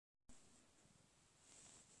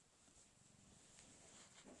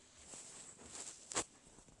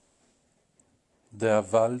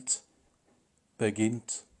Der Wald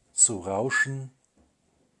beginnt zu rauschen,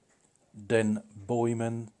 den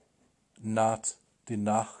Bäumen naht die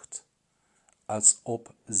Nacht, als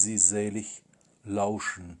ob sie selig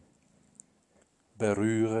lauschen,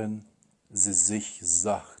 berühren sie sich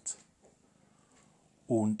sacht,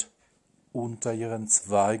 und unter ihren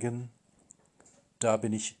Zweigen, da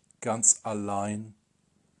bin ich ganz allein,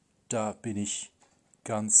 da bin ich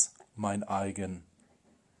ganz mein eigen,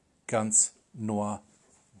 ganz nur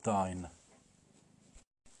dein.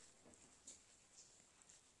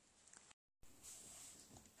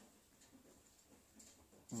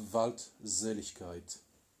 Waldseligkeit.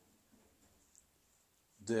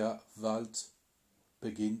 Der Wald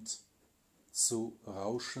beginnt zu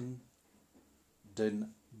rauschen,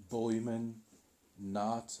 den Bäumen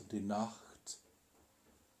naht die Nacht,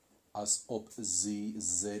 als ob sie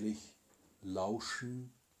selig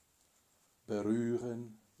lauschen,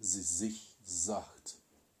 berühren sie sich sacht,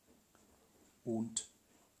 und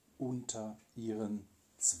unter ihren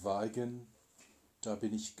Zweigen, da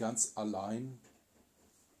bin ich ganz allein,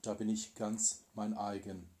 da bin ich ganz mein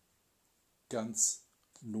eigen, ganz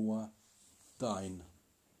nur dein.